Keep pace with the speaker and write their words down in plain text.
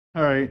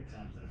All right,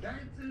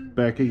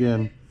 back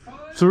again.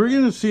 So we're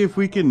gonna see if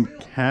we can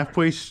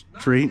halfway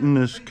straighten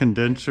this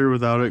condenser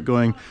without it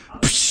going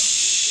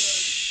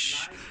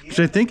psh, because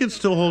I think it's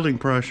still holding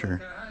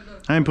pressure.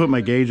 I didn't put my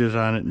gauges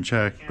on it and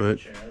check, but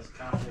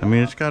I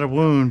mean it's got a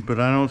wound, but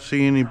I don't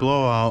see any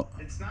blowout.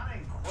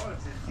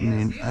 I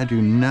mean, I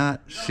do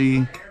not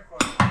see.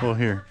 Well,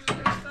 here,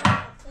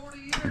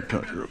 let me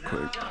touch real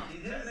quick.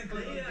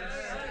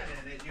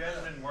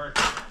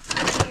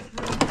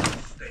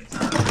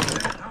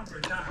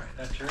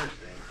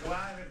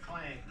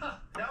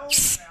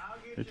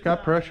 It's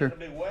got pressure.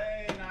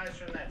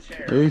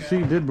 The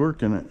AC did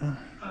work in it.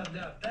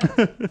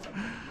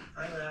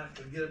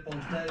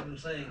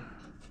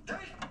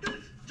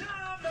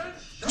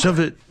 Shove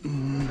it.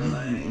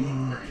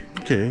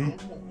 Okay.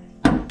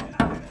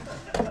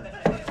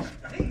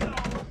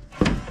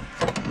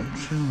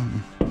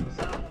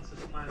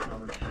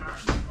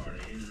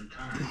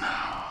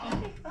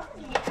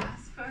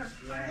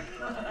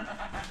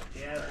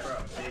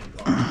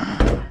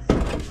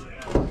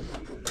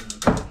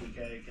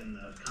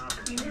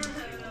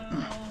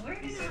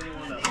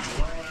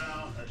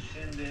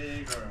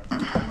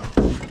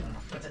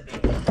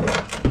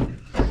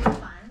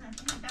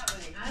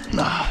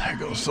 Ah, there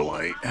goes the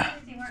light.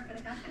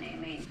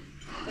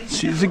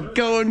 She's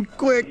going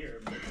quick.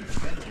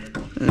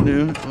 I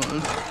knew it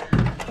was.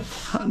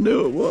 I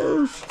knew it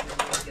was.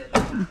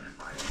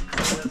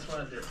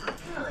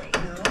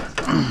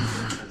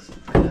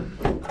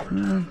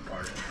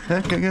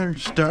 Heck, I got her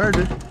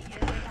started.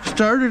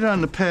 Started on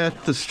the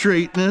path to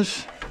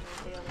straightness.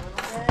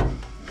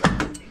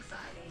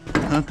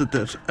 Not that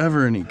that's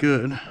ever any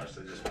good.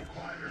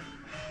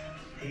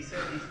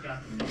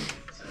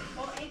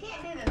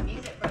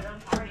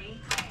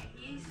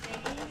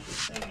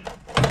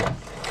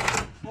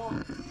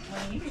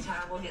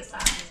 We'll get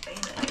signed his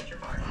band at your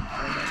party.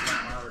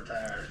 I'm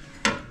retired.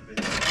 I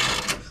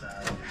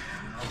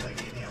don't think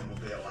any of them will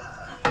be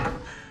alive.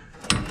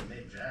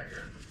 Mick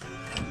Jagger.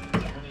 We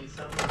need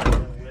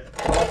something with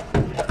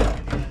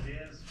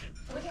ideas.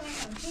 We can make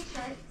some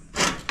t-shirts.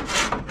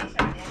 T-shirts.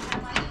 Kind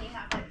of like you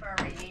have like for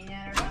a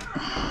reunion or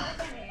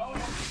something. Oh,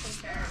 that's a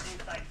t-shirt.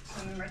 It's like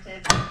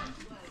commemorative.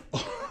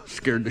 Oh,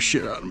 scared the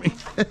shit out of me.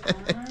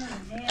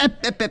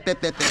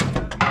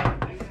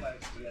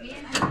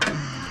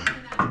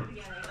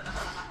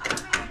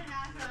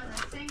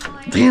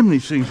 Damn,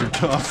 these things are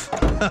tough.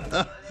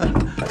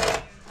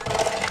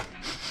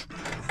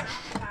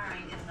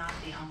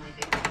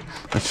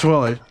 That's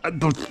well,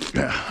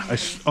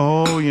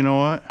 oh, you know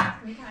what?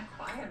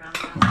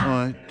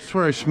 I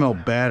swear I smell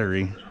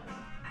battery.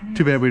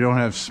 Too bad we don't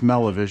have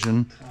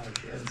smell-o-vision.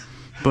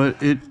 But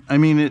I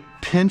mean, it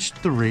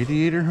pinched the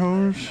radiator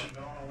hose.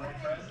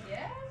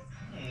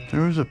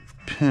 There was a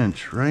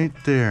pinch right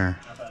there.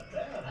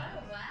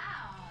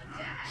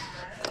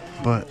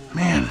 But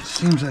man, it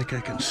seems like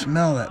I can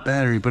smell that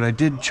battery, but I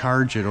did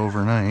charge it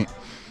overnight.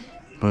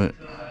 But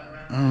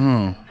I don't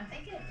know. I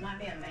think it might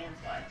be a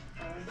man's wife.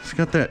 It's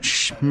got that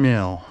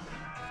smell.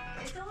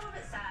 It's a little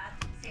bit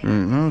sad. All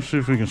right, now let's see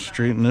if we can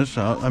straighten this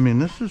out. I mean,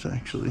 this is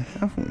actually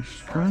halfway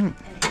straight.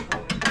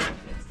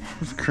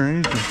 It's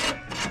crazy.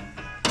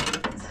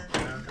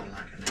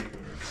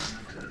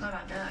 What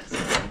about ducks?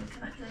 Can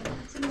I tell you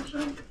what's in the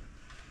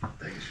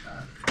Take a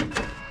shot.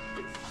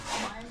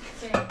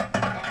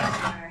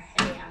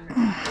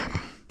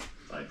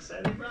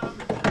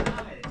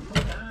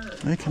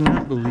 I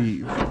cannot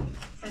believe.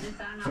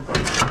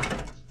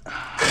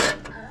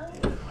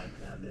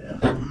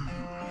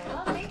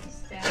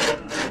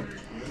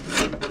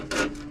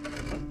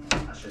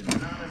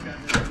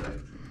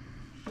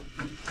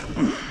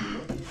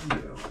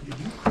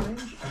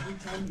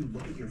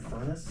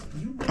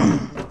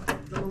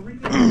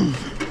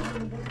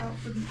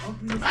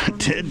 I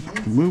did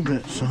move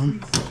it,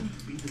 son.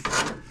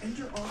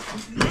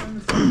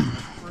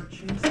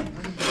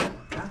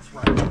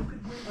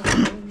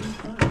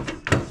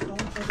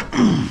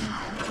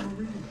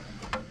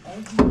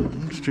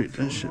 Straight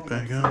that shit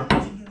back up.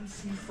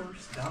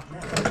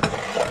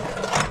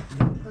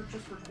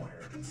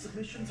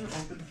 Submissions are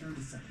open through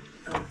December.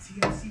 Go to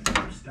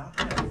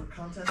tmcfirst.net for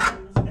contest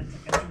rules and to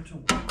enter to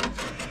win.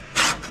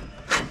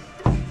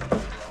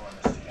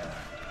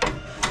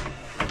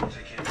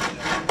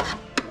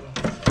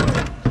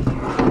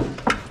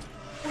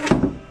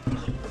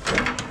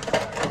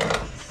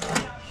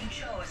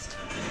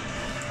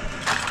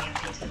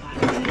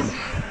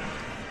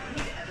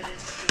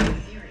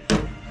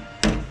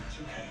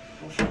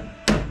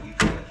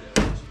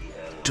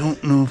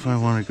 Don't know if I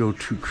want to go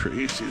too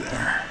crazy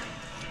there.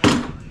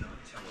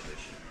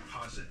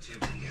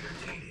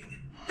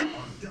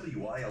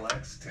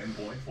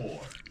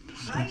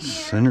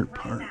 Center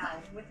part.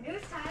 With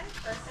news time,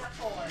 first up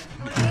forward.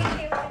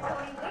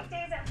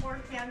 Weekdays at 4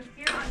 p.m.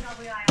 here on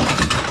WILX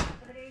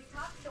for the day's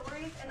top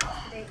stories and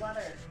up-to-date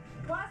weather.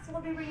 Plus,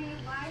 we'll be bringing you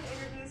live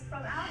interviews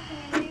from our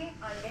community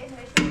on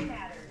Mid-Michigan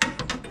Matters.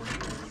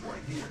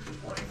 Right here,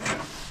 right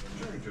now.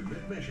 Turning to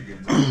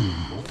Mid-Michigan's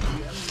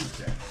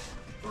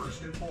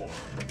First and 4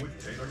 with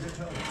Taylor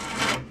Gattelli.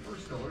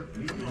 First alert,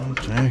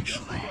 It's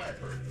actually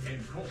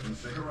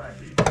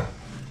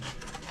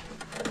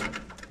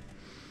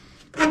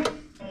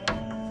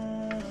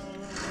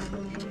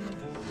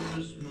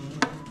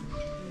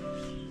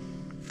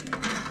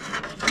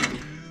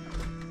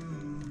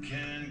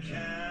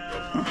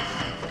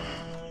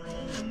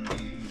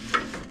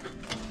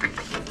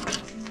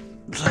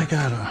I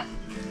gotta.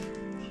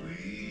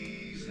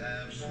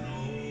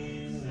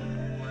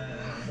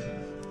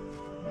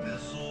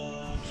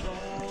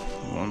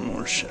 One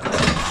more shot.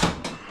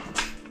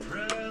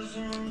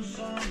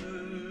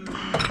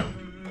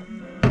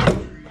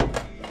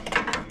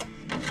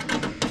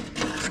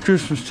 It's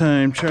Christmas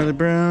time, Charlie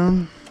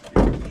Brown.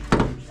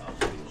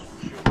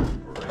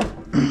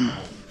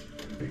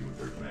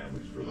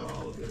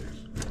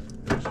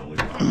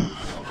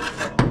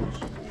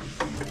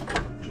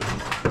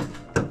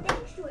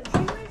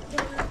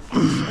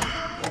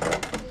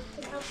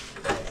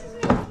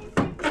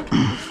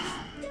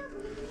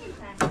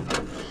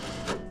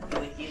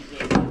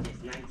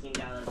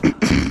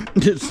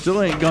 It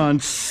still ain't gone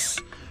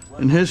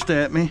and hissed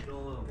at me.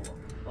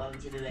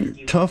 You're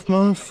a tough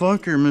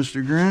motherfucker,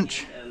 Mr.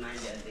 Grinch.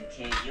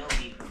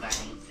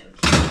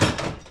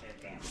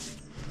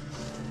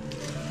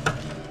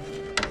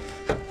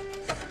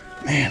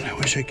 Man, I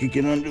wish I could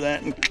get under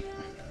that and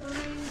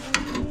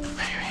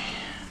maybe.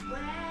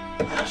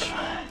 That's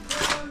fine.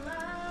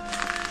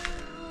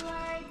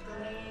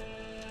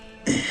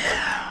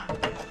 Yeah.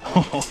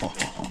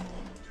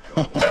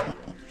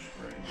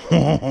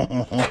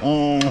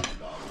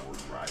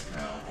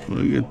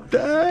 Look at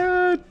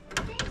that.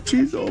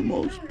 She's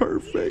almost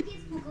perfect.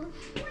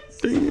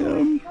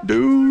 Damn,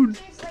 dude.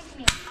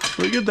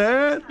 Look at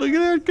that. Look at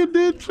that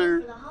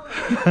condenser.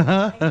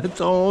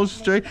 It's almost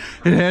straight.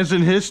 It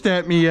hasn't hissed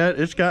at me yet.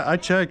 It's got, I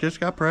checked, it's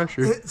got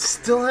pressure. It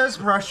still has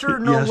pressure?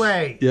 No Yes.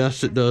 way.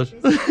 Yes, it does.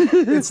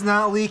 It's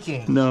not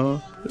leaking.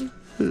 No.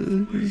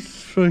 It's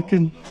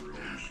fucking.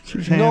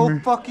 She's No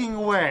hammered. fucking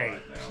way.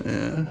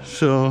 Yeah,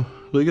 so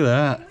look at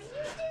that.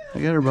 I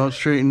got her about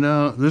straightened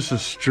out. This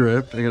is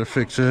stripped. I gotta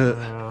fix it.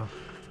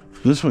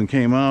 This one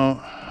came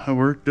out. I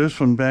worked this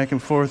one back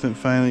and forth and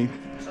finally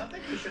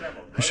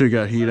I should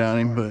have got heat on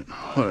him, but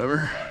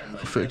whatever. I'll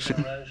fix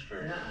him.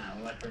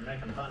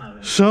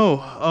 So,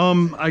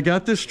 I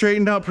got this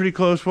straightened out pretty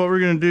close. What we're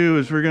gonna do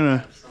is we're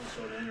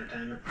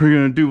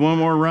gonna do one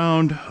more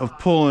round of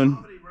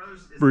pulling.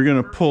 We're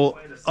gonna pull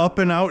up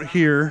and out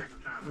here.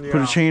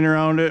 Put a chain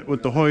around it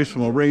with the hoist,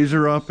 and we'll raise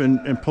her up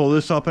and pull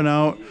this up and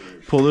out.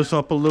 Pull this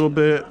up a little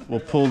bit. We'll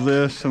pull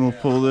this, and we'll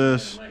pull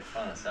this,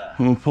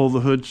 and we'll pull the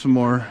hood some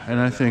more. And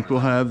I think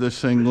we'll have this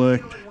thing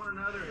licked.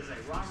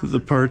 The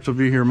parts will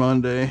be here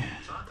Monday.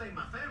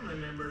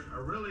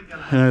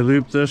 And I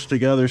looped this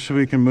together so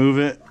we can move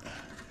it.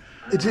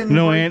 It didn't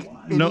break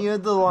any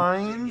of the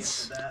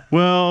lines?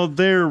 Well,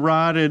 they're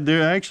rotted.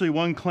 They're actually,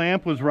 one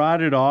clamp was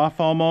rotted off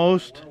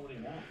almost.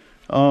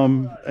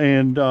 So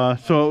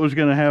it was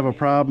gonna have a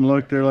problem.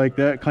 Look, they're like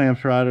that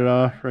clamp's rotted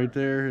off right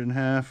there in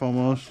half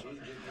almost.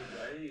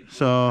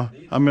 So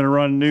I'm gonna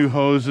run new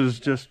hoses,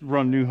 just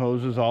run new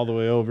hoses all the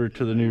way over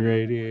to the new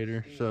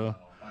radiator. So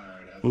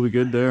we'll be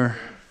good there.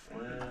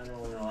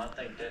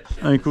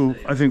 I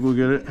think we'll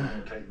get it.